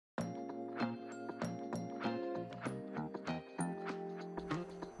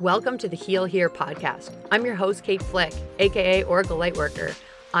Welcome to the Heal Here podcast. I'm your host, Kate Flick, aka Oracle Lightworker.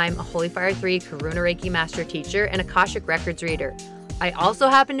 I'm a Holy Fire 3 Karuna Reiki Master Teacher and Akashic Records reader. I also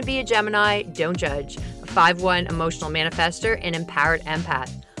happen to be a Gemini, don't judge, a 5/1 emotional manifester, and empowered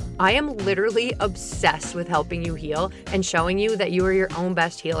empath. I am literally obsessed with helping you heal and showing you that you are your own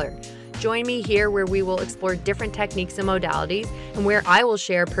best healer. Join me here where we will explore different techniques and modalities, and where I will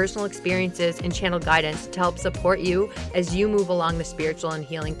share personal experiences and channel guidance to help support you as you move along the spiritual and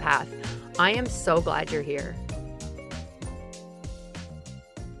healing path. I am so glad you're here.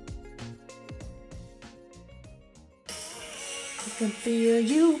 I can feel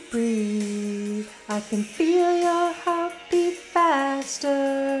you breathe. I can feel your heart beat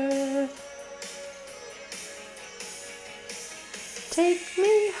faster. Take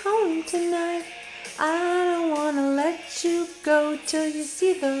me home tonight. I don't wanna let you go till you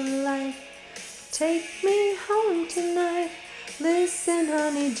see the light. Take me home tonight. Listen,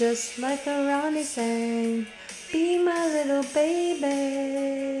 honey, just like a Ronnie sang. Be my little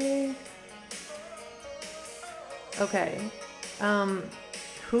baby. Okay,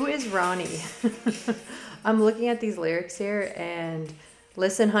 who is Ronnie? I'm looking at these lyrics here and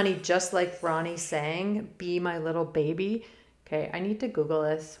listen, honey, just like Ronnie sang, be my little baby. Okay, I need to Google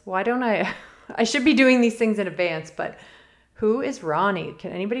this. Why don't I? I should be doing these things in advance, but who is Ronnie?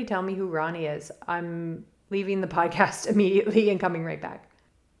 Can anybody tell me who Ronnie is? I'm leaving the podcast immediately and coming right back.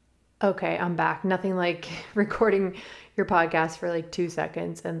 Okay, I'm back. Nothing like recording your podcast for like 2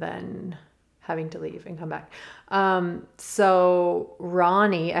 seconds and then having to leave and come back. So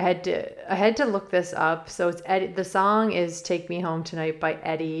Ronnie, I had to look this up. So it's the song is "Take Me Home Tonight" by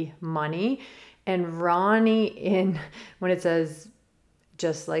Eddie Money, and Ronnie when it says,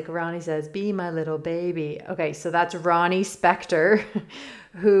 just like Ronnie says, "Be my little baby." Okay, so that's Ronnie Spector,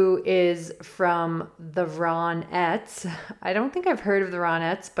 who is from the Ronettes. I don't think I've heard of the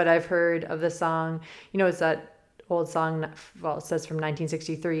Ronettes, but I've heard of the song. You know, it's that old song. Well, it says from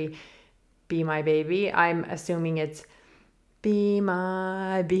 1963. Be my baby. I'm assuming it's be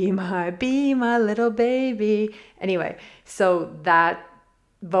my little baby. Anyway, so that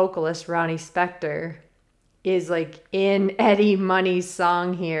vocalist, Ronnie Spector, is like in Eddie Money's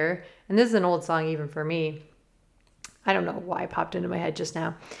song here. And this is an old song even for me. I don't know why it popped into my head just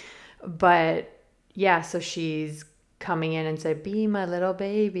now. But yeah, so she's coming in and say, be my little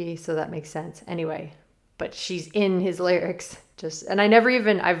baby. So that makes sense. Anyway, but she's in his lyrics. And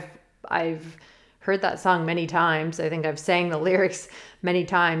I've heard that song many times. I think I've sang the lyrics many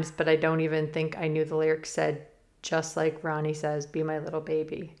times, but I don't even think I knew the lyrics said, just like Ronnie says, be my little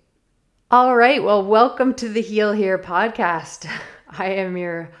baby. All right. Well, welcome to the Heal Here podcast. I am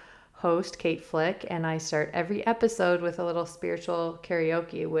your host, Kate Flick, and I start every episode with a little spiritual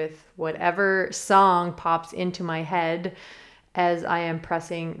karaoke with whatever song pops into my head as I am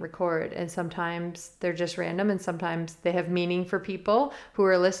pressing record. And sometimes they're just random, and sometimes they have meaning for people who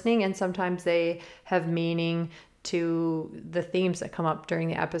are listening, and sometimes they have meaning to the themes that come up during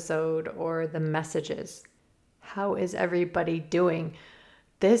the episode or the messages. How is everybody doing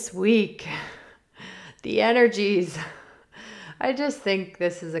this week? The energies. I just think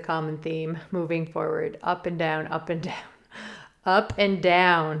this is a common theme moving forward, up and down, up and down, up and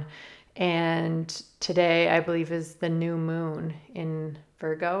down. And today, I believe, is the new moon in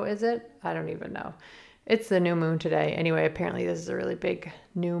Virgo, is it? I don't even know. It's the new moon today. Anyway, apparently this is a really big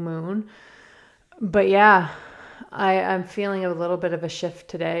new moon. But yeah, I'm feeling a little bit of a shift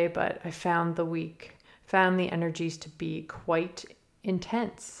today, but I found the energies to be quite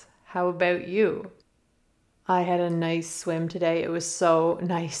intense. How about you? I had a nice swim today. It was so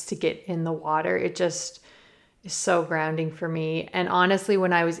nice to get in the water. It just is so grounding for me. And honestly,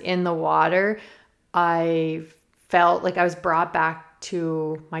 when I was in the water, I felt like I was brought back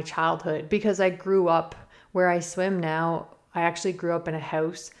to my childhood, because I grew up where I swim now. I actually grew up in a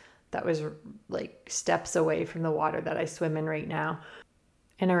house that was like steps away from the water that I swim in right now.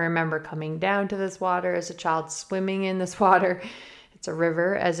 And I remember coming down to this water as a child, swimming in this water. It's a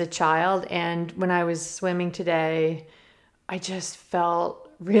river, as a child. And when I was swimming today, I just felt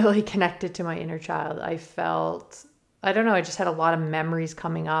really connected to my inner child. I just had a lot of memories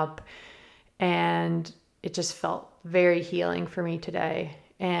coming up, and it just felt very healing for me today.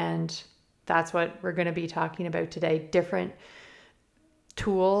 And that's what we're going to be talking about today. Different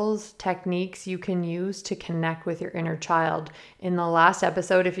tools, techniques you can use to connect with your inner child. In the last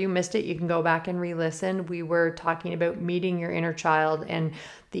episode, if you missed it, you can go back and re-listen. We were talking about meeting your inner child and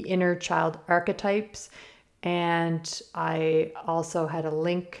the inner child archetypes. And I also had a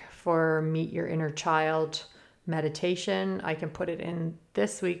link for Meet Your Inner Child meditation. I can put it in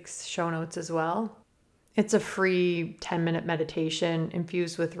this week's show notes as well. It's a free 10-minute meditation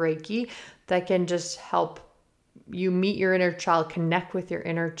infused with Reiki that can just help you meet your inner child, connect with your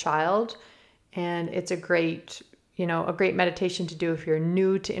inner child. And it's a great meditation to do if you're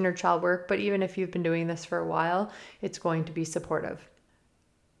new to inner child work, but even if you've been doing this for a while, it's going to be supportive.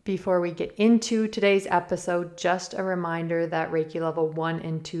 Before we get into today's episode, just a reminder that Reiki Level 1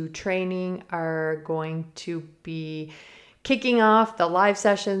 and 2 training are going to be kicking off. The live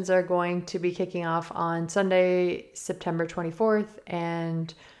sessions are going to be kicking off on Sunday, September 24th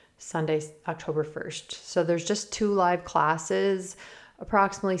and Sunday, October 1st. So there's just 2 live classes,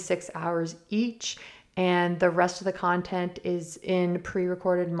 approximately 6 hours each. And the rest of the content is in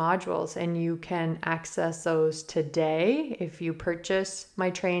pre-recorded modules, and you can access those today if you purchase my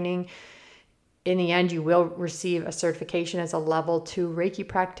training. In the end, you will receive a certification as a level 2 Reiki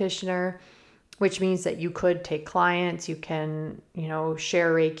practitioner, which means that you could take clients, you can,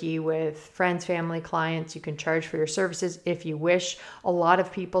 share Reiki with friends, family, clients, you can charge for your services if you wish. A lot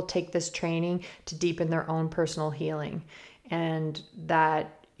of people take this training to deepen their own personal healing, and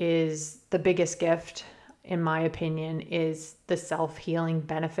that is the biggest gift, in my opinion, is the self-healing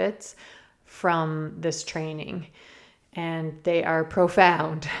benefits from this training. And they are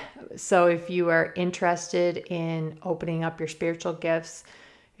profound. So if you are interested in opening up your spiritual gifts,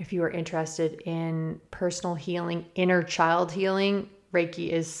 if you are interested in personal healing, inner child healing, Reiki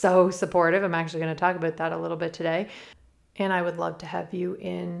is so supportive. I'm actually going to talk about that a little bit today. And I would love to have you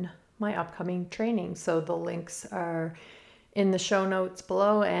in my upcoming training. So the links are in the show notes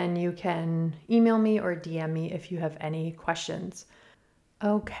below, and you can email me or DM me if you have any questions.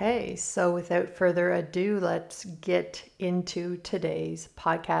 Okay, so without further ado, let's get into today's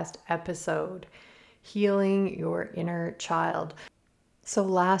podcast episode, Healing Your Inner Child. So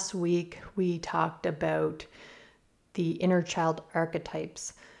last week we talked about the inner child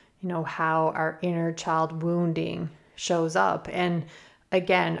archetypes, how our inner child wounding shows up. And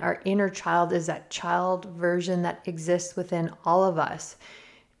again, our inner child is that child version that exists within all of us.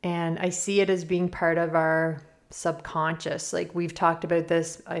 And I see it as being part of our subconscious. Like we've talked about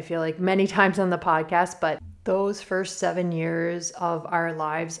this, I feel like many times on the podcast, but those first 7 years of our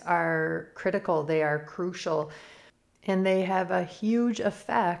lives are critical. They are crucial. And they have a huge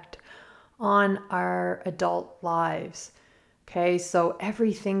effect on our adult lives. Okay, so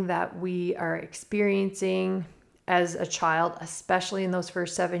everything that we are experiencing as a child, especially in those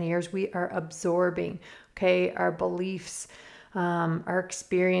first 7 years, we are absorbing, okay, our beliefs, our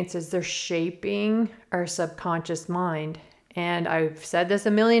experiences, they're shaping our subconscious mind. And I've said this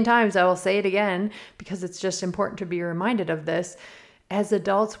a million times, I will say it again, because it's just important to be reminded of this. As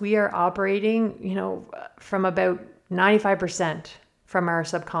adults, we are operating, from about 95% from our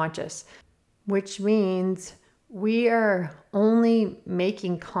subconscious, which means we are only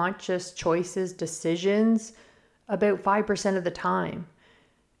making conscious choices, decisions about 5% of the time.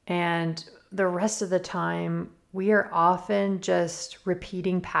 And the rest of the time, we are often just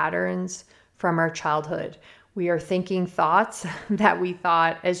repeating patterns from our childhood. We are thinking thoughts that we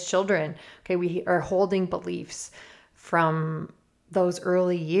thought as children. Okay, we are holding beliefs from those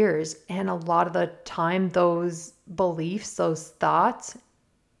early years. And a lot of the time, those beliefs, those thoughts,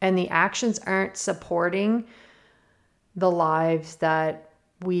 and the actions aren't supporting the lives that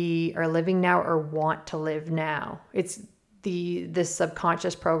we are living now or want to live now. It's this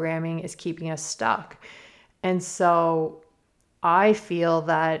subconscious programming is keeping us stuck. And so I feel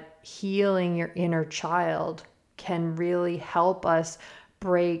that healing your inner child can really help us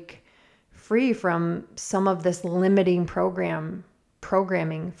break free from some of this limiting programming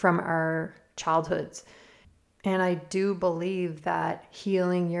from our childhoods. And I do believe that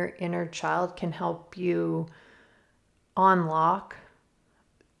healing your inner child can help you unlock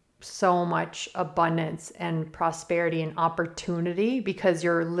so much abundance and prosperity and opportunity, because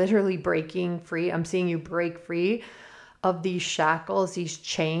you're literally breaking free. I'm seeing you break free of these shackles, these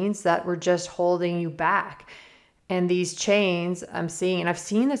chains that were just holding you back. And these chains I'm seeing, and I've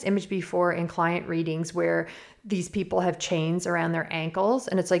seen this image before in client readings where these people have chains around their ankles,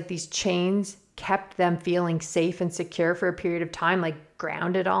 and it's like these chains kept them feeling safe and secure for a period of time, like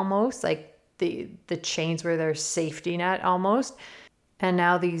grounded almost, like the chains were their safety net almost. And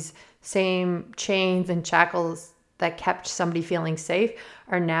now these same chains and shackles that kept somebody feeling safe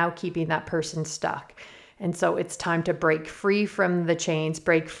are now keeping that person stuck. And so it's time to break free from the chains,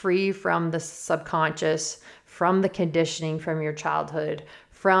 break free from the subconscious, from the conditioning from your childhood,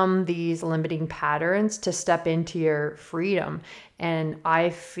 from these limiting patterns, to step into your freedom. And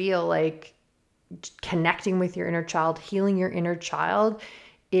I feel like connecting with your inner child, healing your inner child,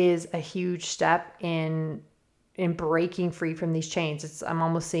 is a huge step in in breaking free from these chains. I'm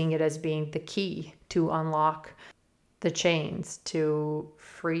almost seeing it as being the key to unlock the chains, to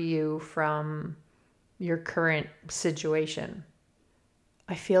free you from your current situation.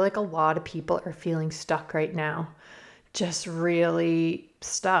 I feel like a lot of people are feeling stuck right now, just really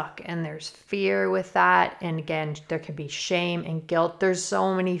stuck. And there's fear with that. And again, there can be shame and guilt. There's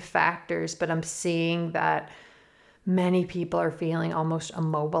so many factors, but I'm seeing that many people are feeling almost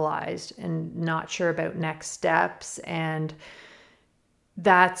immobilized and not sure about next steps. And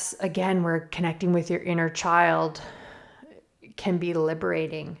that's, again, where connecting with your inner child can be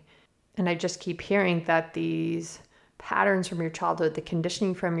liberating. And I just keep hearing that these patterns from your childhood, the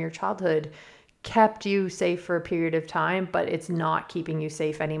conditioning from your childhood, kept you safe for a period of time, but it's not keeping you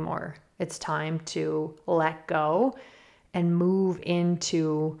safe anymore. It's time to let go and move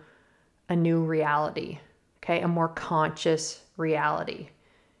into a new reality, okay? A more conscious reality.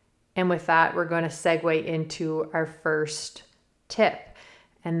 And with that, we're going to segue into our first tip,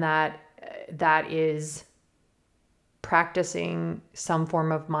 and that is practicing some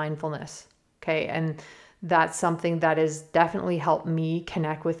form of mindfulness, okay? And that's something that has definitely helped me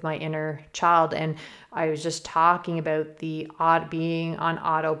connect with my inner child. And I was just talking about the being on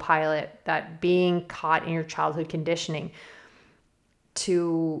autopilot, that being caught in your childhood conditioning.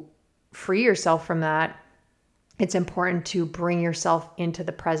 To free yourself from that, it's important to bring yourself into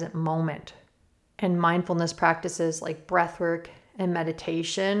the present moment. And mindfulness practices like breathwork and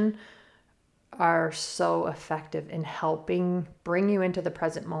meditation are so effective in helping bring you into the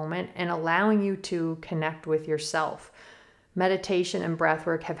present moment and allowing you to connect with yourself. Meditation and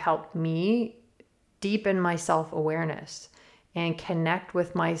breathwork have helped me deepen my self-awareness and connect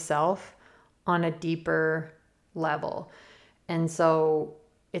with myself on a deeper level. And so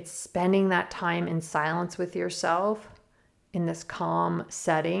it's spending that time in silence with yourself in this calm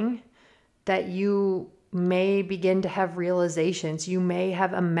setting that you may begin to have realizations. You may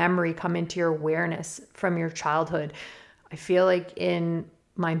have a memory come into your awareness from your childhood. I feel like in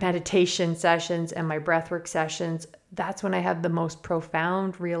my meditation sessions and my breathwork sessions, that's when I have the most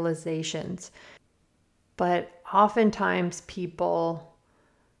profound realizations. But oftentimes people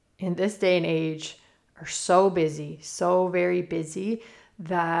in this day and age are so busy, so very busy,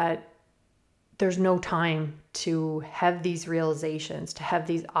 that there's no time to have these realizations, to have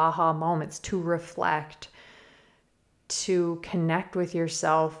these aha moments, to reflect, to connect with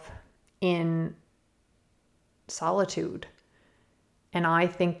yourself in solitude. And I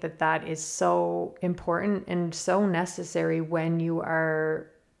think that that is so important and so necessary when you are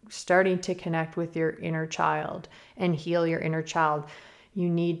starting to connect with your inner child and heal your inner child. You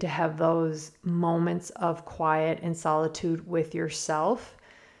need to have those moments of quiet and solitude with yourself,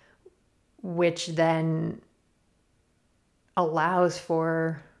 which then allows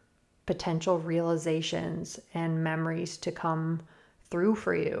for potential realizations and memories to come through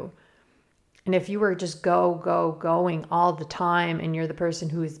for you. And if you were just going all the time and you're the person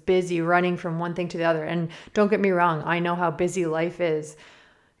who is busy running from one thing to the other, and don't get me wrong, I know how busy life is.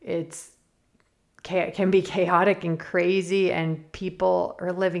 It can be chaotic and crazy, and people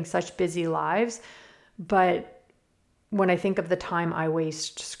are living such busy lives. But when I think of the time I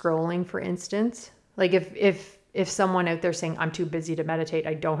waste scrolling, for instance, like if someone out there saying I'm too busy to meditate,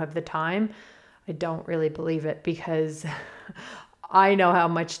 I don't have the time, I don't really believe it, because I know how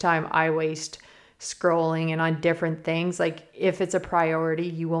much time I waste scrolling and on different things. Like if it's a priority,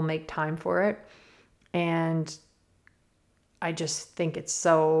 you will make time for it. And I just think it's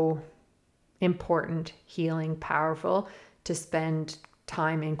so important, healing, powerful to spend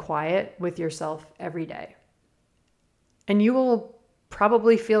time in quiet with yourself every day. And you will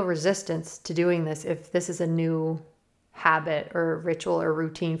probably feel resistance to doing this if this is a new habit or ritual or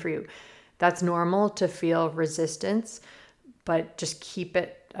routine for you. That's normal to feel resistance, but just keep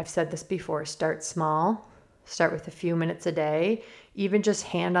it. I've said this before, start small, start with a few minutes a day, even just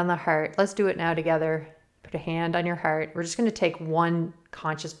hand on the heart. Let's do it now together. Put a hand on your heart. We're just going to take one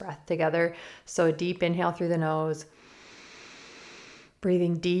conscious breath together. So a deep inhale through the nose,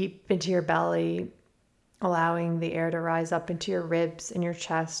 breathing deep into your belly, allowing the air to rise up into your ribs and your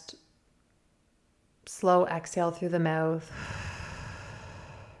chest. Slow exhale through the mouth.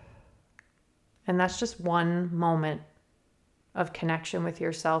 And that's just one moment of connection with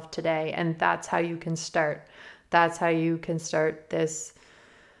yourself today. And that's how you can start. That's how you can start this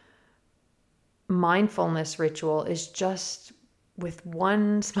mindfulness ritual, is just with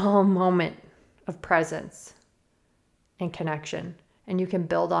one small moment of presence and connection. And you can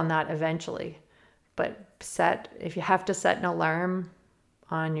build on that eventually. But if you have to set an alarm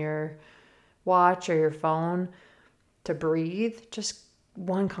on your watch or your phone to breathe, just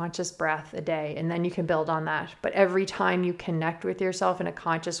one conscious breath a day, and then you can build on that. But every time you connect with yourself in a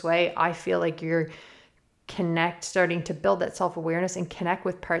conscious way, I feel like you're starting to build that self-awareness and connect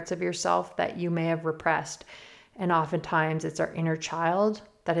with parts of yourself that you may have repressed. And oftentimes it's our inner child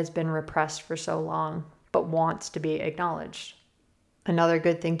that has been repressed for so long, but wants to be acknowledged. Another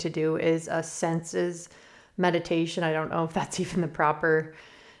good thing to do is a senses meditation. I don't know if that's even the proper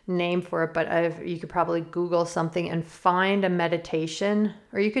name for it, but you could probably Google something and find a meditation,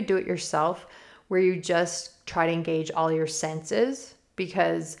 or you could do it yourself, where you just try to engage all your senses,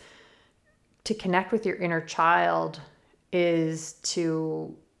 because to connect with your inner child is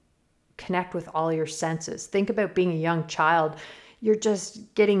to connect with all your senses. Think about being a young child. You're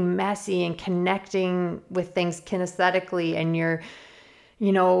just getting messy and connecting with things kinesthetically, and you're,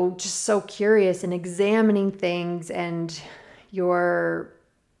 just so curious and examining things, and you're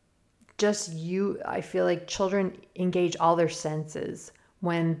just I feel like children engage all their senses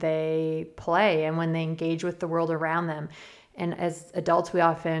when they play and when they engage with the world around them. And as adults, we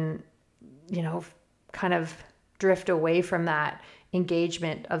often, kind of drift away from that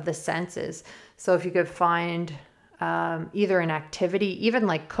engagement of the senses. So if you could find either an activity, even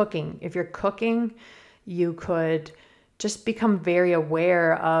like cooking, if you're cooking, you could just become very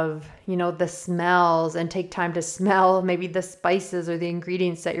aware of, the smells, and take time to smell maybe the spices or the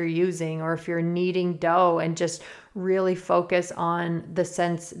ingredients that you're using. Or if you're kneading dough, and just really focus on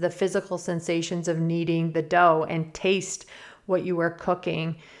the physical sensations of kneading the dough, and taste what you are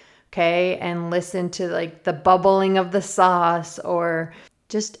cooking. Okay. And listen to like the bubbling of the sauce, or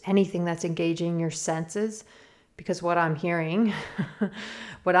just anything that's engaging your senses. Because what I'm hearing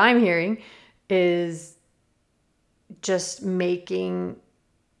is just making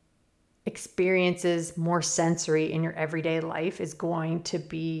experiences more sensory in your everyday life is going to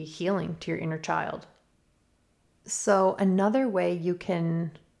be healing to your inner child. So another way you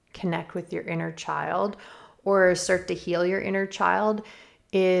can connect with your inner child, or start to heal your inner child,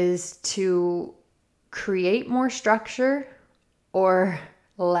 is to create more structure or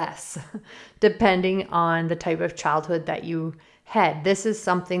less, depending on the type of childhood that you had. This is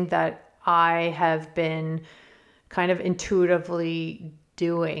something that I have been kind of intuitively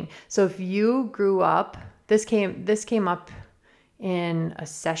doing. So if you grew up, this came up in a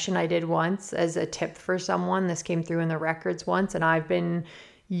session I did once as a tip for someone. This came through in the records once, and I've been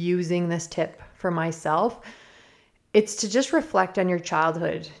using this tip for myself. It's to just reflect on your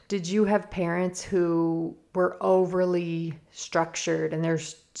childhood. Did you have parents who were overly structured, and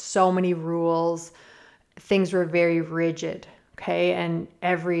there's so many rules? Things were very rigid, okay? And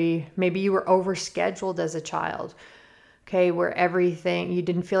maybe you were overscheduled as a child, okay? Where you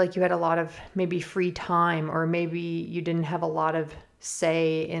didn't feel like you had a lot of maybe free time, or maybe you didn't have a lot of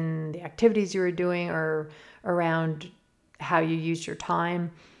say in the activities you were doing, or around how you used your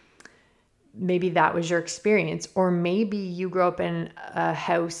time. Maybe that was your experience. Or maybe you grew up in a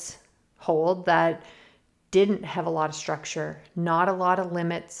household that didn't have a lot of structure, not a lot of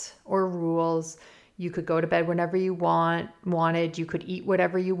limits or rules. You could go to bed whenever you wanted. You could eat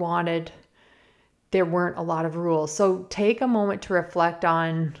whatever you wanted. There weren't a lot of rules. So take a moment to reflect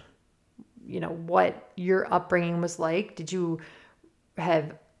on, what your upbringing was like. Did you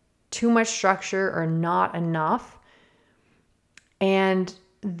have too much structure or not enough? And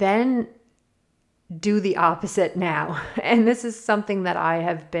then do the opposite now. And this is something that I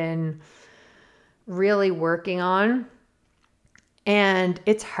have been really working on. And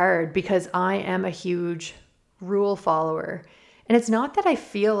it's hard because I am a huge rule follower. And it's not that I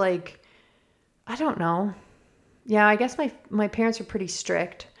feel like, I don't know. Yeah, I guess my parents are pretty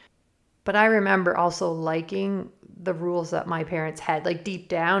strict. But I remember also liking the rules that my parents had. Like deep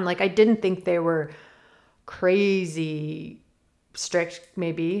down, like I didn't think they were crazy strict,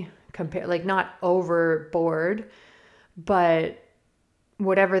 maybe. Like not overboard, but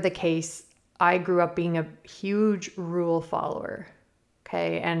whatever the case, I grew up being a huge rule follower,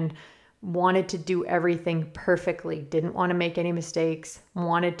 okay, and wanted to do everything perfectly, didn't want to make any mistakes,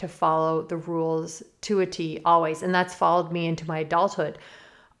 wanted to follow the rules to a T always, and that's followed me into my adulthood.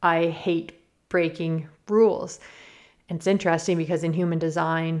 I hate breaking rules. And it's interesting because in human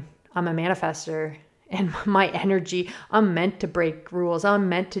design, I'm a manifester. And my energy, I'm meant to break rules. I'm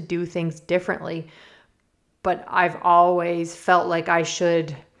meant to do things differently. But I've always felt like I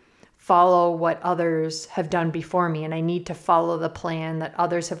should follow what others have done before me. And I need to follow the plan that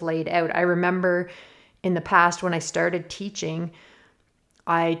others have laid out. I remember in the past when I started teaching,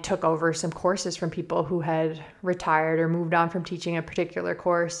 I took over some courses from people who had retired or moved on from teaching a particular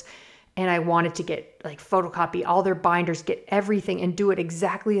course. And I wanted to get photocopy all their binders, get everything and do it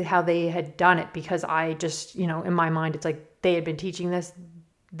exactly how they had done it. Because I just, in my mind, it's like they had been teaching this,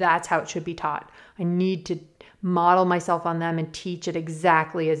 that's how it should be taught. I need to model myself on them and teach it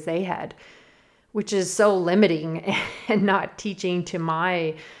exactly as they had, which is so limiting and not teaching to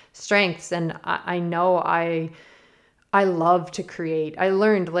my strengths. And I know I love to create. I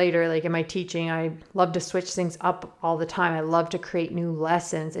learned later, like in my teaching, I love to switch things up all the time. I love to create new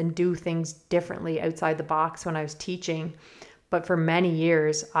lessons and do things differently outside the box when I was teaching. But for many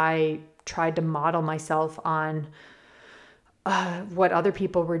years, I tried to model myself on what other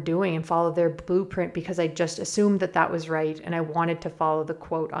people were doing and follow their blueprint because I just assumed that that was right. And I wanted to follow the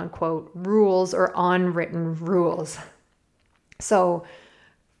quote unquote rules or unwritten rules. So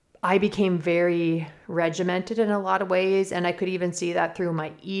I became very regimented in a lot of ways. And I could even see that through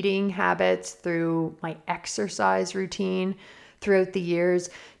my eating habits, through my exercise routine throughout the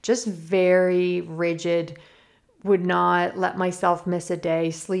years, just very rigid, would not let myself miss a day,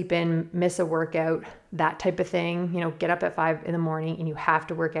 sleep in, miss a workout, that type of thing. Get up at 5 a.m. and you have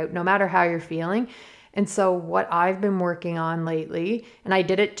to work out no matter how you're feeling. And so what I've been working on lately, and I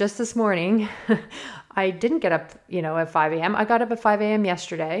did it just this morning, I didn't get up, at 5 a.m. I got up at 5 a.m.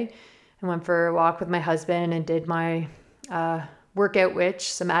 yesterday and went for a walk with my husband and did my workout,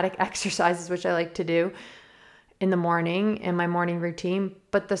 somatic exercises, which I like to do in the morning in my morning routine.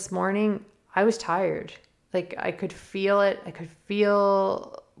 But this morning I was tired. Like I could feel it. I could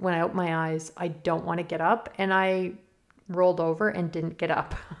feel when I opened my eyes, I don't want to get up. And I rolled over and didn't get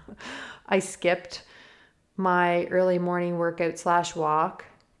up. I skipped my early morning workout / walk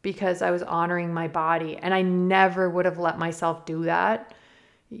because I was honoring my body. And I never would have let myself do that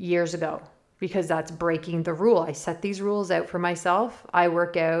years ago because that's breaking the rule. I set these rules out for myself. I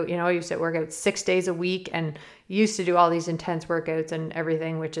work out, I used to work out 6 days a week and used to do all these intense workouts and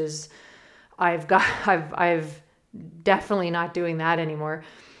everything, which is I've definitely not doing that anymore.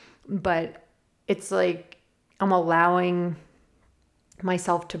 But it's like I'm allowing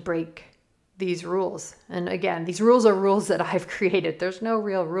myself to break these rules. And again, these rules are rules that I've created. There's no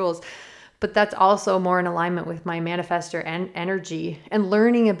real rules. But that's also more in alignment with my manifestor and energy and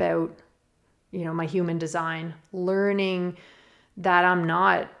learning about, my human design, learning that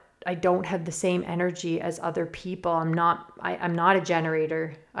I don't have the same energy as other people. I'm not a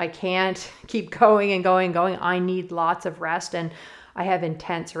generator. I can't keep going and going and going. I need lots of rest and I have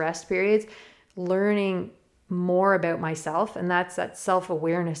intense rest periods. Learning more about myself, and that's that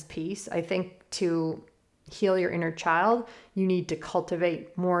self-awareness piece. I think to heal your inner child, you need to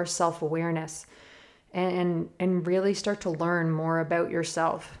cultivate more self-awareness and really start to learn more about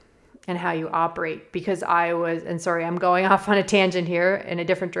yourself and how you operate. Because I'm going off on a tangent here in a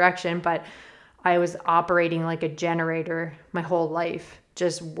different direction, but I was operating like a generator my whole life,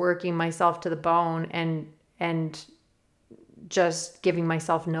 just working myself to the bone and just giving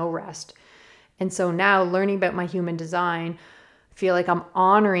myself no rest. And so now learning about my human design, I feel like I'm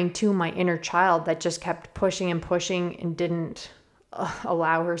honoring to my inner child that just kept pushing and pushing and didn't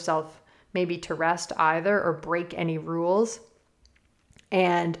allow herself maybe to rest either or break any rules.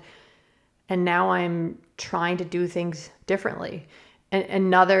 And now I'm trying to do things differently. And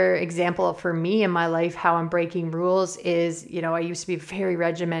another example for me in my life, how I'm breaking rules is, I used to be very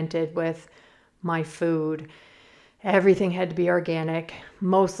regimented with my food. Everything had to be organic,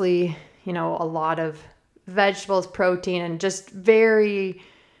 mostly, a lot of vegetables, protein, and just very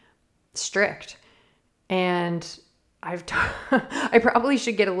strict. And I probably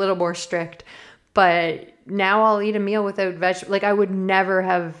should get a little more strict, but now I'll eat a meal without vegetables. Like I would never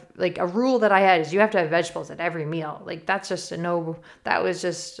have, like a rule that I had is you have to have vegetables at every meal. Like that was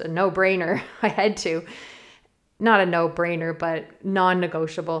just a no-brainer. I had to, not a no-brainer, but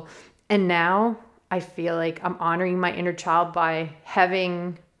non-negotiable. And now I feel like I'm honoring my inner child by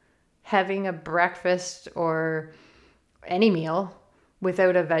having a breakfast or any meal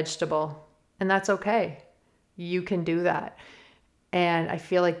without a vegetable. And that's okay. You can do that. And I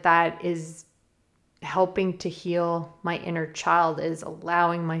feel like that is helping to heal my inner child, is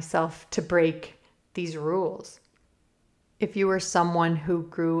allowing myself to break these rules. If you were someone who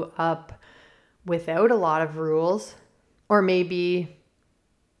grew up without a lot of rules, or maybe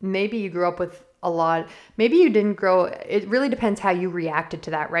you grew up with a lot, maybe you didn't grow, it really depends how you reacted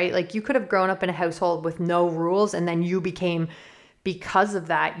to that, right? Like you could have grown up in a household with no rules and then because of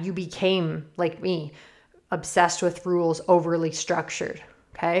that, you became like me, obsessed with rules, overly structured,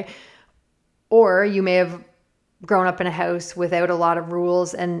 okay? Or you may have grown up in a house without a lot of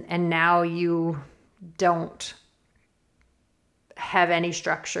rules and now you don't have any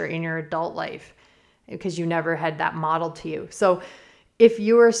structure in your adult life because you never had that modeled to you. So if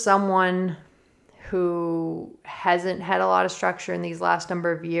you are someone who hasn't had a lot of structure in these last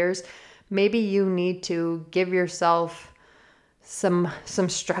number of years, maybe you need to give yourself some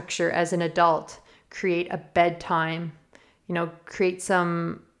structure as an adult. Create a bedtime, create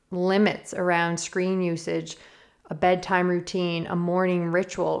some limits around screen usage, a bedtime routine, a morning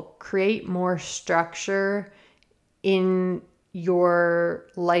ritual. Create more structure in your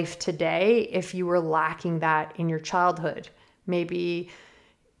life today if you were lacking that in your childhood. Maybe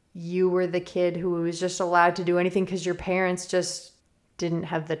you were the kid who was just allowed to do anything because your parents just didn't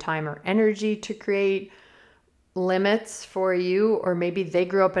have the time or energy to create limits for you, or maybe they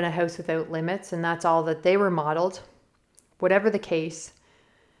grew up in a house without limits and that's all that they were modeled. Whatever the case,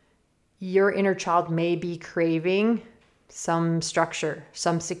 your inner child may be craving some structure,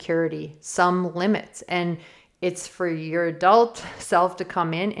 some security, some limits, and it's for your adult self to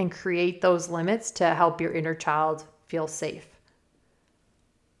come in and create those limits to help your inner child feel safe.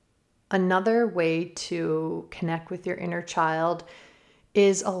 Another way to connect with your inner child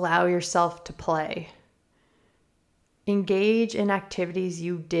is allow yourself to play. Engage in activities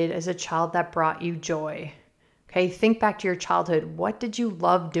you did as a child that brought you joy. Okay, think back to your childhood. What did you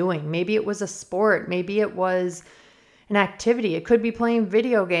love doing? Maybe it was a sport. Maybe it was an activity. It could be playing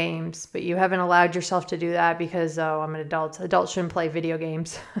video games, but you haven't allowed yourself to do that because, I'm an adult. Adults shouldn't play video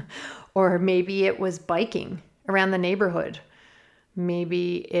games. Or maybe it was biking around the neighborhood.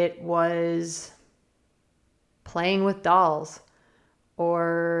 Maybe it was playing with dolls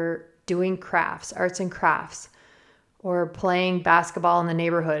or doing crafts, arts and crafts, or playing basketball in the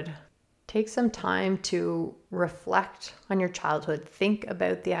neighborhood. Take some time to reflect on your childhood. Think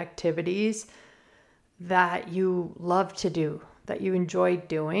about the activities that you love to do, that you enjoy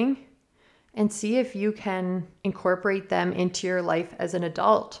doing, and see if you can incorporate them into your life as an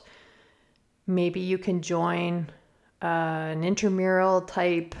adult. Maybe you can join an intramural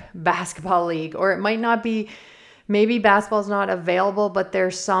type basketball league, or it might not be, maybe basketball's not available, but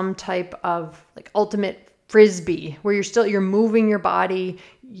there's some type of like ultimate frisbee where you're moving your body,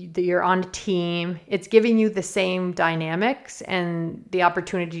 you're on a team. It's giving you the same dynamics and the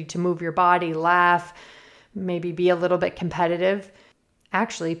opportunity to move your body, laugh, maybe be a little bit competitive.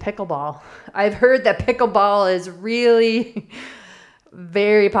 Actually, pickleball. I've heard that pickleball is really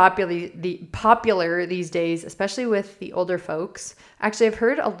very popular these days, especially with the older folks. Actually, I've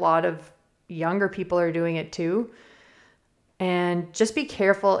heard a lot of younger people are doing it too. And just be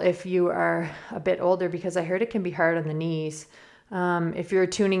careful if you are a bit older, because I heard it can be hard on the knees. If you're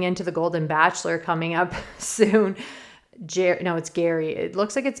tuning into The Golden Bachelor coming up soon, it's Gary. It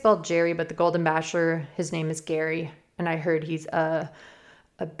looks like it's spelled Jerry, but The Golden Bachelor, his name is Gary. And I heard he's a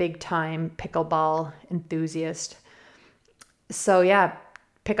big time pickleball enthusiast. So yeah,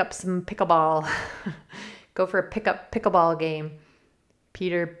 pick up some pickleball. Go for a pickleball game.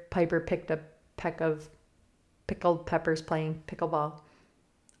 Peter Piper picked a peck of pickled peppers playing pickleball.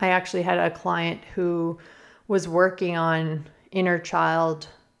 I actually had a client who was working on inner child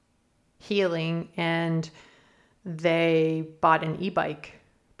healing, and they bought an e-bike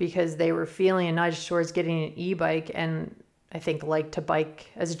because they were feeling a nudge towards getting an e-bike, and I think liked to bike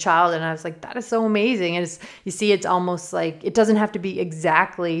as a child. And I was like, that is so amazing. And you see, it's almost like it doesn't have to be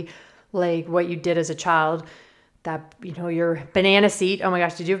exactly like what you did as a child. That, your banana seat. Oh my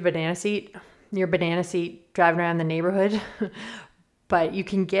gosh, did you have a banana seat? Your banana seat driving around the neighborhood. But you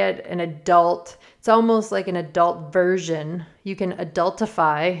can get an adult. It's almost like an adult version. You can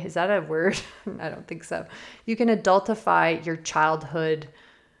adultify. Is that a word? I don't think so. You can adultify your childhood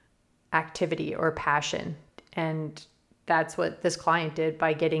activity or passion. And that's what this client did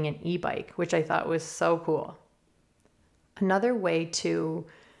by getting an e-bike, which I thought was so cool. Another way to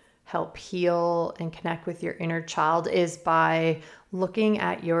help heal and connect with your inner child is by looking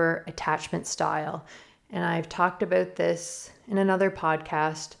at your attachment style. And I've talked about this in another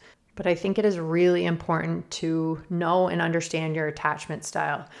podcast, but I think it is really important to know and understand your attachment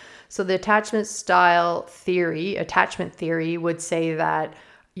style. So the attachment theory would say that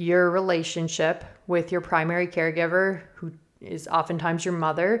your relationship with your primary caregiver, who is oftentimes your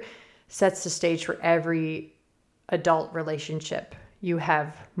mother, sets the stage for every adult relationship you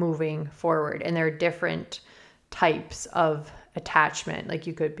have moving forward. And there are different types of attachment. Like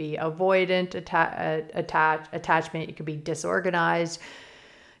you could be avoidant attachment, you could be disorganized,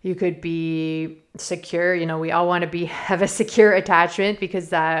 you could be secure. We all want to have a secure attachment because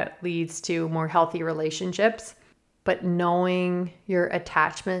that leads to more healthy relationships. But knowing your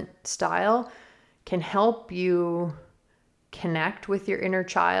attachment style can help you connect with your inner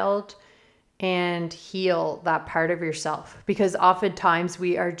child and heal that part of yourself. Because oftentimes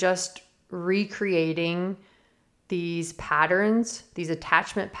we are just recreating these patterns, these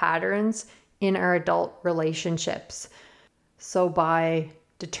attachment patterns in our adult relationships. So by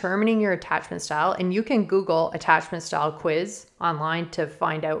determining your attachment style, and you can Google attachment style quiz online to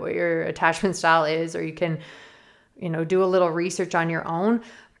find out what your attachment style is, or you can, do a little research on your own.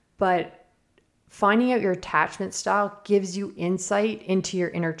 But finding out your attachment style gives you insight into your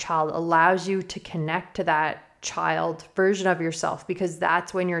inner child, allows you to connect to that child version of yourself, because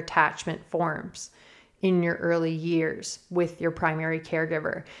that's when your attachment forms in your early years with your primary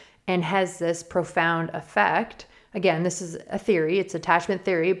caregiver, and has this profound effect. Again, this is a theory, it's attachment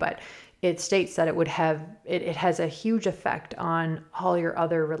theory, but it states that it has a huge effect on all your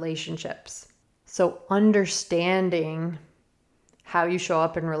other relationships. So understanding how you show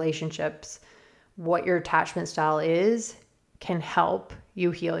up in relationships, what your attachment style is, can help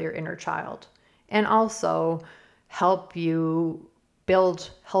you heal your inner child, and also help you build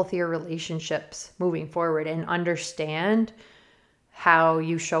healthier relationships moving forward, and understand how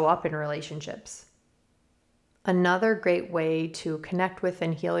you show up in relationships. Another great way to connect with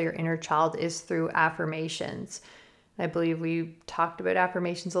and heal your inner child is through affirmations. I believe we talked about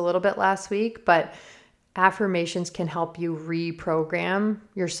affirmations a little bit last week, but affirmations can help you reprogram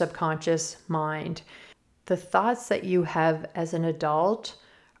your subconscious mind. The thoughts that you have as an adult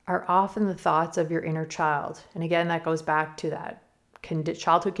are often the thoughts of your inner child. And again, that goes back to that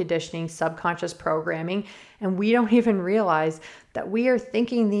childhood conditioning, subconscious programming, and we don't even realize that we are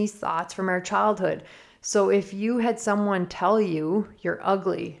thinking these thoughts from our childhood. So if you had someone tell you you're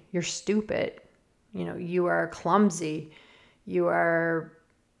ugly, you're stupid, you are clumsy, you are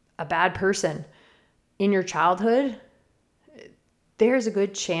a bad person in your childhood, there's a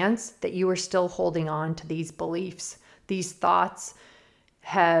good chance that you are still holding on to these beliefs. These thoughts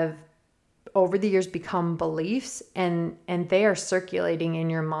have over the years become beliefs, and they are circulating in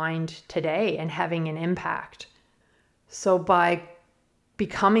your mind today and having an impact. So by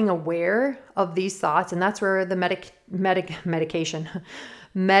becoming aware of these thoughts, and that's where the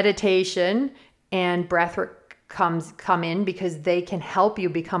meditation and breathwork come in, because they can help you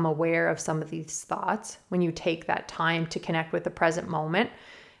become aware of some of these thoughts when you take that time to connect with the present moment.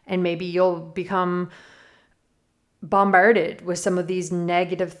 And maybe you'll become bombarded with some of these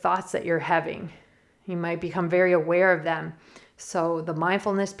negative thoughts that you're having. You might become very aware of them. So the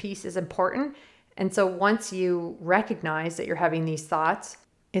mindfulness piece is important. And so once you recognize that you're having these thoughts,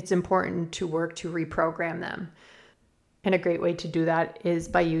 it's important to work to reprogram them. And a great way to do that is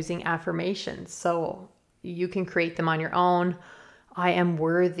by using affirmations. So you can create them on your own. I am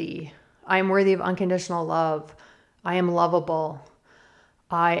worthy. I am worthy of unconditional love. I am lovable.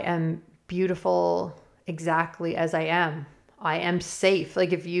 I am beautiful exactly as I am. I am safe.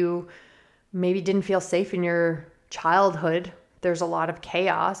 Like if you maybe didn't feel safe in your childhood, there's a lot of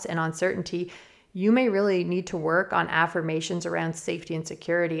chaos and uncertainty. You may really need to work on affirmations around safety and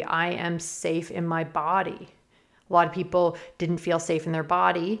security. I am safe in my body. A lot of people didn't feel safe in their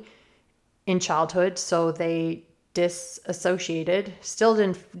body in childhood, so they disassociated. Still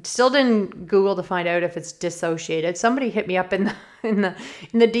didn't Google to find out if it's dissociated. Somebody hit me up in the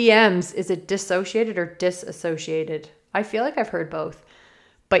DMs. Is it dissociated or disassociated? I feel like I've heard both.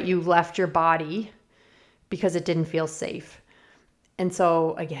 But you left your body because it didn't feel safe. And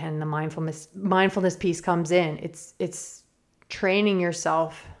so again, the mindfulness piece comes in. It's training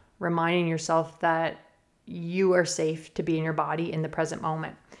yourself, reminding yourself that you are safe to be in your body in the present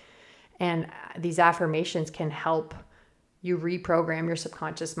moment. And these affirmations can help you reprogram your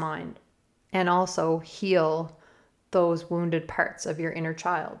subconscious mind and also heal those wounded parts of your inner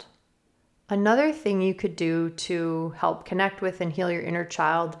child. Another thing you could do to help connect with and heal your inner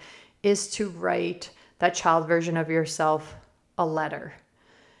child is to write that child version of yourself a letter.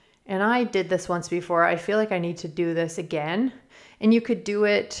 And I did this once before. I feel like I need to do this again. And you could do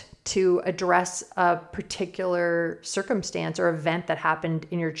it to address a particular circumstance or event that happened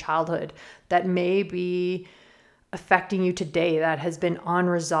in your childhood that may be affecting you today, that has been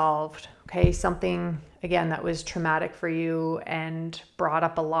unresolved. Okay, something, again, that was traumatic for you and brought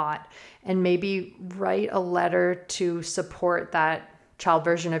up a lot. And maybe write a letter to support that child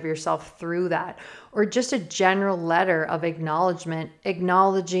version of yourself through that. Or just a general letter of acknowledgement,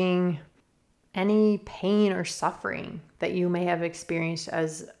 acknowledging any pain or suffering that you may have experienced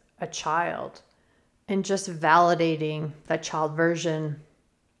as a child, and just validating that child version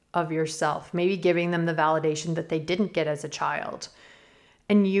of yourself, maybe giving them the validation that they didn't get as a child.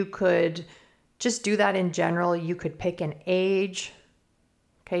 And you could just do that in general. You could pick an age,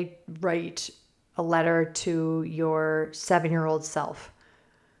 okay, write a letter to your 7-year-old self,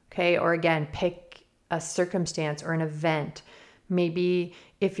 okay, or again, pick a circumstance or an event. Maybe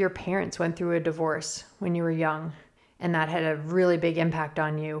if your parents went through a divorce when you were young and that had a really big impact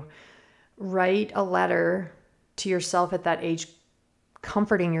on you, write a letter to yourself at that age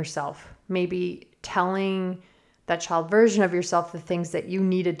comforting yourself, maybe telling that child version of yourself the things that you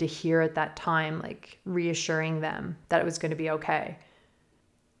needed to hear at that time, like reassuring them that it was going to be okay.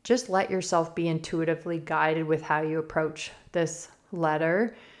 Just let yourself be intuitively guided with how you approach this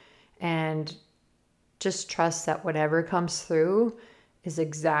letter, and just trust that whatever comes through is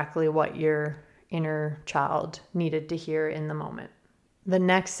exactly what your inner child needed to hear in the moment. The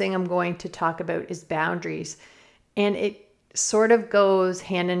next thing I'm going to talk about is boundaries. And it sort of goes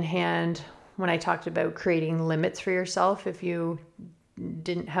hand in hand when I talked about creating limits for yourself if you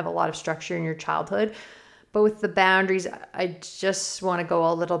didn't have a lot of structure in your childhood. But with the boundaries, I just want to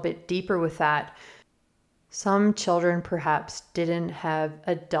go a little bit deeper with that. Some children perhaps didn't have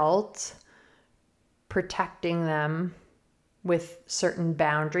adults protecting them with certain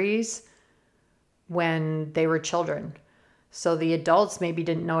boundaries when they were children. So the adults maybe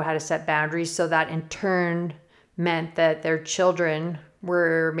didn't know how to set boundaries, so that in turn meant that their children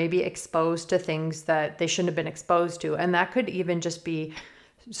were maybe exposed to things that they shouldn't have been exposed to. And that could even just be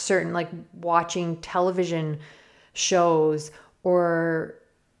certain, like watching television shows or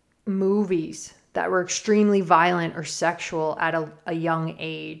movies that were extremely violent or sexual at a young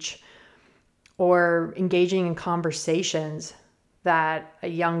age, or engaging in conversations that a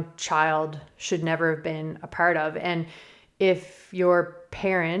young child should never have been a part of. And if your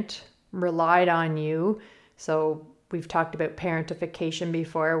parent relied on you, so we've talked about parentification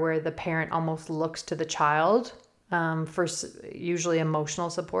before, where the parent almost looks to the child for usually emotional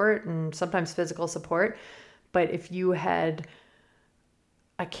support and sometimes physical support. But if you had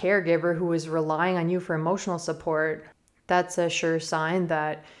a caregiver who was relying on you for emotional support, that's a sure sign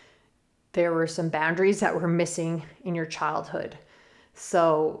that there were some boundaries that were missing in your childhood.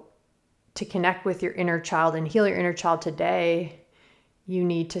 So to connect with your inner child and heal your inner child today, you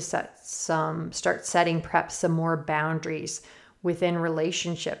need to start setting perhaps some more boundaries within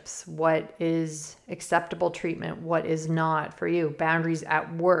relationships. What is acceptable treatment? What is not for you? Boundaries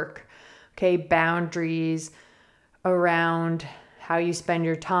at work. Okay, boundaries around how you spend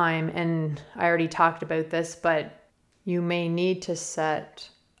your time. And I already talked about this, but you may need to set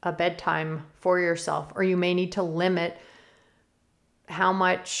a bedtime for yourself, or you may need to limit how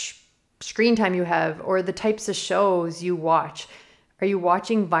much screen time you have or the types of shows you watch. Are you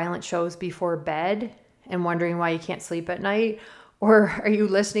watching violent shows before bed and wondering why you can't sleep at night? Or are you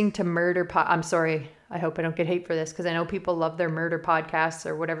listening to I'm sorry, I hope I don't get hate for this, because I know people love their murder podcasts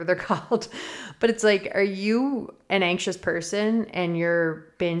or whatever they're called. But it's like, are you an anxious person and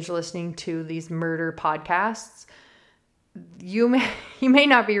you're binge listening to these murder podcasts? You may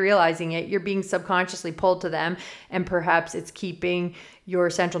not be realizing it. You're being subconsciously pulled to them, and perhaps it's keeping your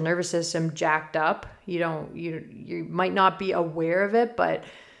central nervous system jacked up. You might not be aware of it, but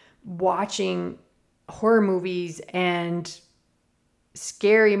watching horror movies and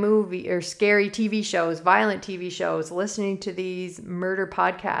scary TV shows, violent TV shows, listening to these murder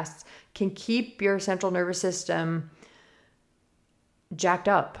podcasts can keep your central nervous system jacked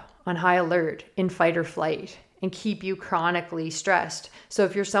up, on high alert, in fight or flight, and keep you chronically stressed. So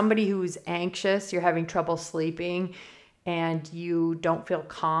if you're somebody who's anxious, you're having trouble sleeping, and you don't feel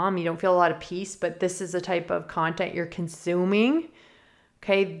calm, you don't feel a lot of peace, but this is the type of content you're consuming,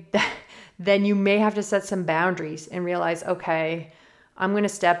 okay, then you may have to set some boundaries and realize, okay, I'm going to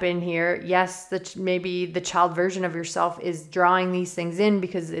step in here. Yes, maybe the child version of yourself is drawing these things in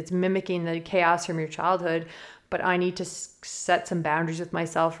because it's mimicking the chaos from your childhood, but I need to set some boundaries with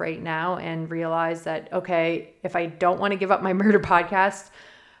myself right now and realize that, okay, if I don't want to give up my murder podcast,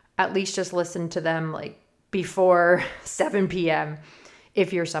 at least just listen to them like before 7 p.m.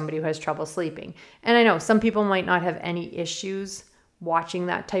 if you're somebody who has trouble sleeping. And I know some people might not have any issues watching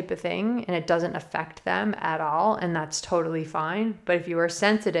that type of thing and it doesn't affect them at all, and that's totally fine. But if you are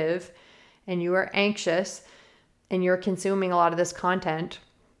sensitive and you are anxious and you're consuming a lot of this content,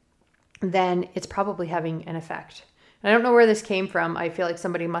 then it's probably having an effect. And I don't know where this came from. I feel like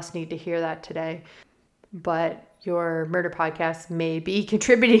somebody must need to hear that today. But your murder podcast may be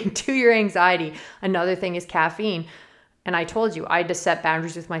contributing to your anxiety. Another thing is caffeine. And I told you, I had to set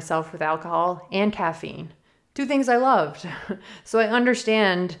boundaries with myself with alcohol and caffeine. Two things I loved. So I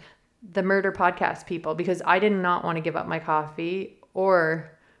understand the murder podcast people, because I did not want to give up my coffee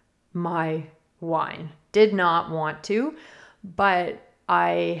or my wine. Did not want to, but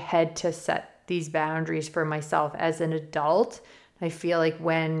I had to set these boundaries for myself as an adult. I feel like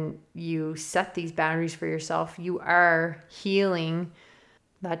when you set these boundaries for yourself, you are healing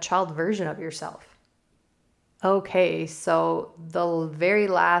that child version of yourself. Okay, so the very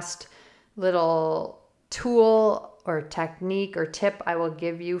last little tool or technique or tip I will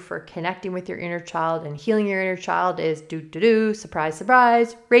give you for connecting with your inner child and healing your inner child is surprise,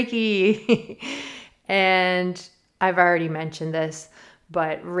 surprise, Reiki. And I've already mentioned this,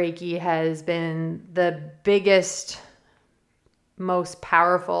 but Reiki has been the biggest, most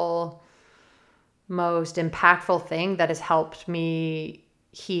powerful, most impactful thing that has helped me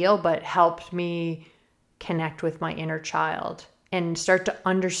heal, but helped me connect with my inner child and start to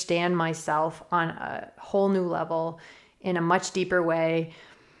understand myself on a whole new level in a much deeper way.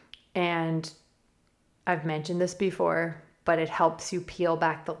 And I've mentioned this before, but it helps you peel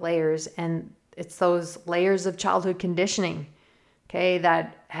back the layers. And it's those layers of childhood conditioning, okay,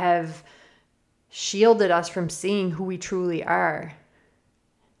 that have shielded us from seeing who we truly are.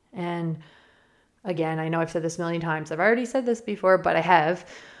 And again, I know I've said this a million times. I've already said this before, but I have.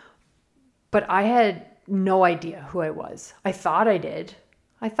 But I had no idea who I was. I thought I did.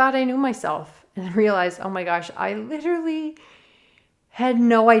 I thought I knew myself and I realized, oh my gosh, I literally had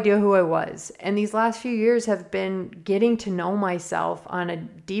no idea who I was. And these last few years have been getting to know myself on a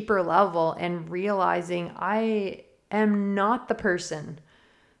deeper level and realizing I am not the person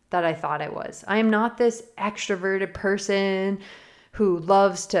that I thought I was. I am not this extroverted person who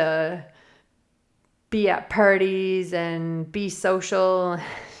loves to be at parties and be social,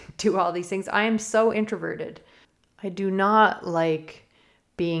 do all these things. I am so introverted. I do not like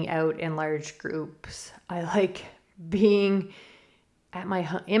being out in large groups. I like being in my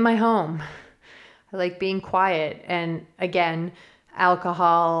home. I like being quiet. And again,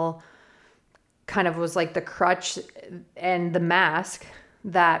 alcohol kind of was like the crutch and the mask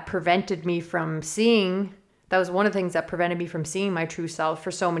that prevented me from seeing. That was one of the things that prevented me from seeing my true self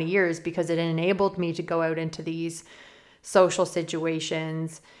for so many years, because it enabled me to go out into these social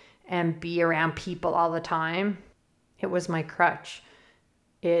situations and be around people all the time. It was my crutch.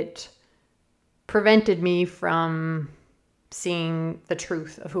 It prevented me from seeing the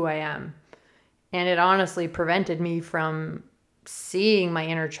truth of who I am. And it honestly prevented me from seeing my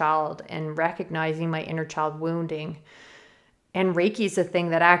inner child and recognizing my inner child wounding. And Reiki is a thing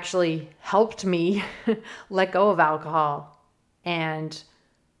that actually helped me let go of alcohol and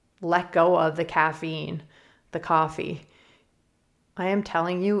let go of the caffeine, the coffee. I am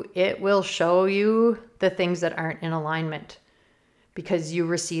telling you, it will show you the things that aren't in alignment, because you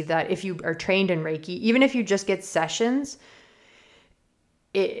receive that. If you are trained in Reiki, even if you just get sessions,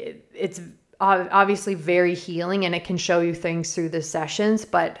 it's obviously very healing and it can show you things through the sessions,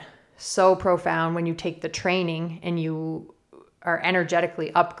 but so profound when you take the training and you are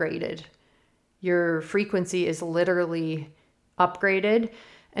energetically upgraded. Your frequency is literally upgraded.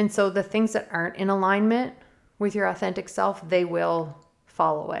 And so the things that aren't in alignment with your authentic self, they will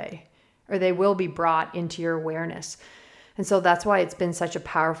fall away, or they will be brought into your awareness. And so that's why it's been such a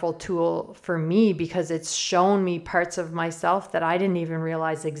powerful tool for me, because it's shown me parts of myself that I didn't even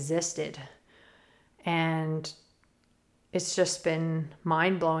realize existed. And it's just been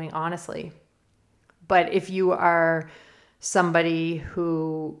mind-blowing, honestly. But if you are somebody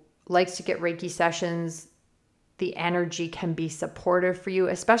who likes to get Reiki sessions, the energy can be supportive for you,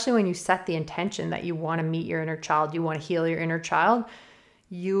 especially when you set the intention that you want to meet your inner child, you want to heal your inner child.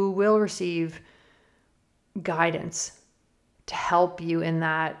 You will receive guidance to help you in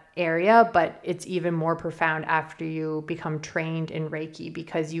that area, but it's even more profound after you become trained in Reiki,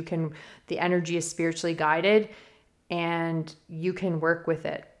 because the energy is spiritually guided and you can work with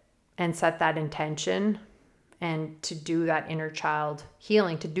it and set that intention and to do that inner child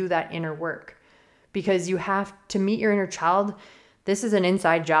healing, to do that inner work. Because you have to meet your inner child. This is an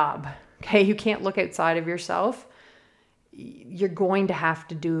inside job, okay? You can't look outside of yourself. You're going to have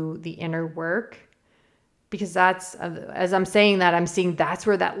to do the inner work, because that's, as I'm saying that, I'm seeing that's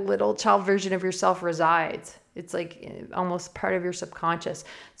where that little child version of yourself resides. It's like almost part of your subconscious.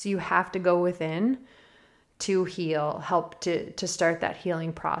 So you have to go within to heal, help to start that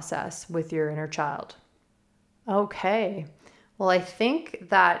healing process with your inner child. Okay. Well, I think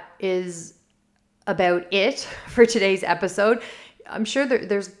that is about it for today's episode. I'm sure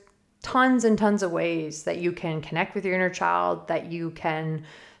there's tons and tons of ways that you can connect with your inner child, that you can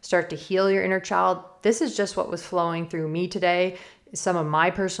start to heal your inner child. This is just what was flowing through me today, some of my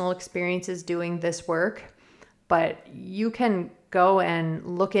personal experiences doing this work. But you can go and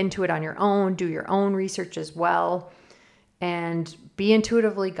look into it on your own, do your own research as well, and be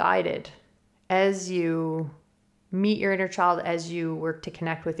intuitively guided as you meet your inner child, as you work to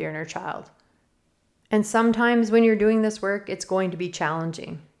connect with your inner child. And sometimes when you're doing this work, it's going to be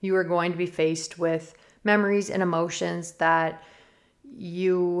challenging. You are going to be faced with memories and emotions that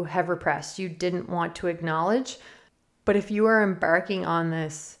you have repressed, you didn't want to acknowledge. But if you are embarking on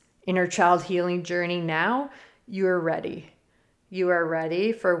this inner child healing journey now, you're ready. You are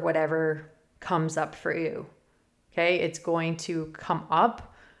ready for whatever comes up for you. Okay? It's going to come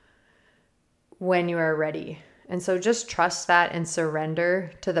up when you are ready. And so just trust that and surrender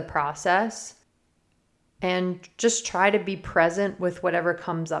to the process. And just try to be present with whatever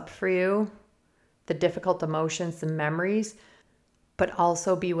comes up for you, the difficult emotions, the memories, but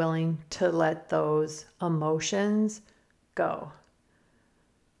also be willing to let those emotions go.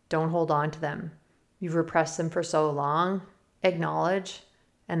 Don't hold on to them. You've repressed them for so long. Acknowledge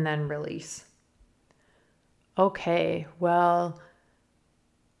and then release. Okay, well,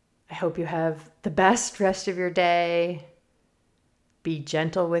 I hope you have the best rest of your day. Be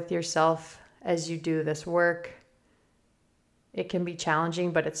gentle with yourself as you do this work. It can be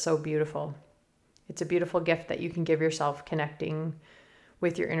challenging, but it's so beautiful. It's a beautiful gift that you can give yourself connecting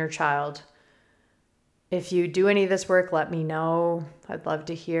with your inner child. If you do any of this work, let me know. I'd love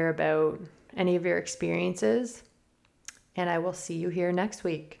to hear about any of your experiences. And I will see you here next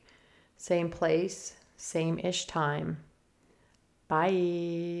week. Same place, same-ish time.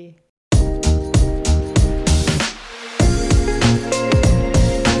 Bye.